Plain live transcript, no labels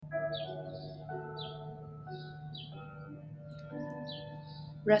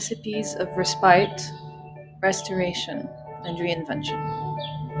Recipes of respite, restoration, and reinvention.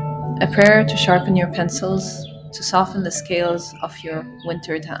 A prayer to sharpen your pencils, to soften the scales of your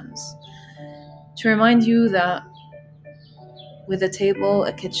wintered hands. To remind you that with a table,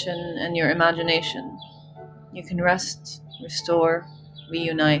 a kitchen, and your imagination, you can rest, restore,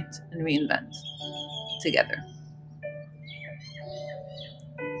 reunite, and reinvent together.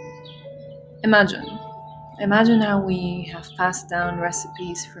 Imagine. Imagine how we have passed down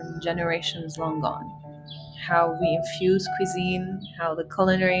recipes from generations long gone, how we infuse cuisine, how the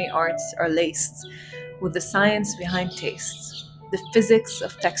culinary arts are laced with the science behind tastes, the physics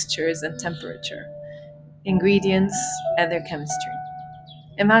of textures and temperature, ingredients and their chemistry.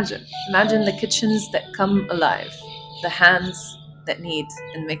 Imagine the kitchens that come alive, the hands that knead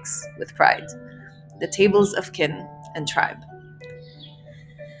and mix with pride, the tables of kin and tribe.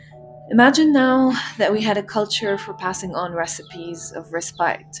 Imagine now that we had a culture for passing on recipes of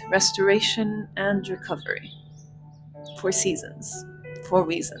respite, restoration, and recovery for seasons, for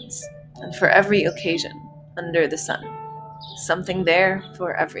reasons, and for every occasion under the sun. Something there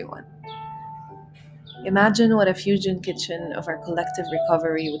for everyone. Imagine what a fusion kitchen of our collective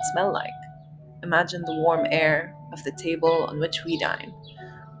recovery would smell like. Imagine the warm air of the table on which we dine,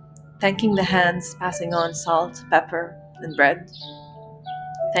 thanking the hands passing on salt, pepper, and bread,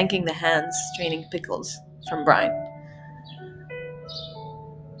 thanking the hands straining pickles from brine.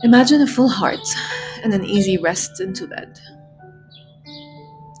 Imagine a full heart and an easy rest into bed.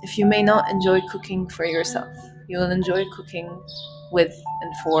 If you may not enjoy cooking for yourself, you will enjoy cooking with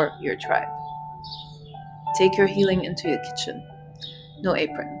and for your tribe. Take your healing into your kitchen. No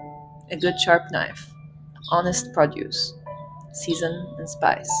apron, a good sharp knife, honest produce, season and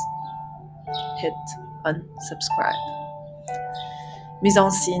spice. Hit unsubscribe. Mise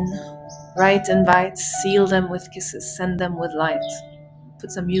en scene. Write invites, seal them with kisses, send them with light. Put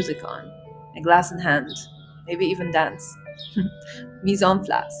some music on, a glass in hand, maybe even dance. Mise en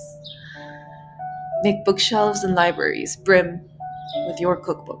place. Make bookshelves and libraries brim with your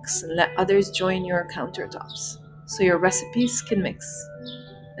cookbooks and let others join your countertops so your recipes can mix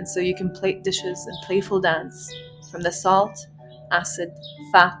and so you can plate dishes in playful dance from the salt, acid,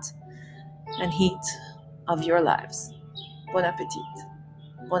 fat, and heat of your lives. Bon appetit.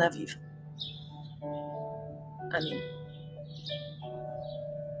 Bon à vivre. Amin.